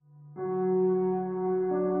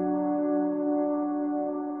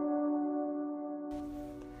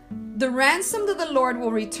The ransomed of the Lord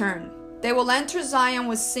will return. They will enter Zion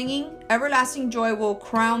with singing. Everlasting joy will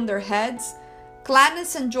crown their heads.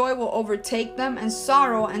 Gladness and joy will overtake them, and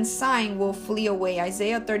sorrow and sighing will flee away.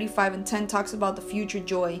 Isaiah 35:10 talks about the future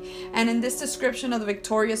joy. And in this description of the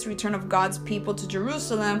victorious return of God's people to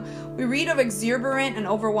Jerusalem, we read of exuberant and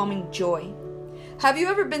overwhelming joy. Have you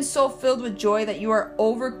ever been so filled with joy that you are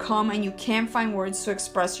overcome and you can't find words to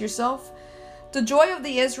express yourself? The joy of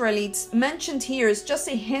the Israelites mentioned here is just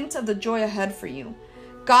a hint of the joy ahead for you.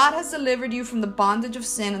 God has delivered you from the bondage of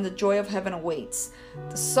sin, and the joy of heaven awaits.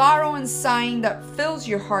 The sorrow and sighing that fills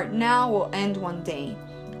your heart now will end one day.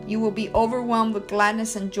 You will be overwhelmed with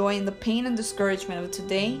gladness and joy, and the pain and discouragement of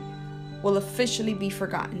today will officially be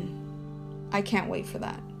forgotten. I can't wait for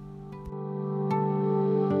that.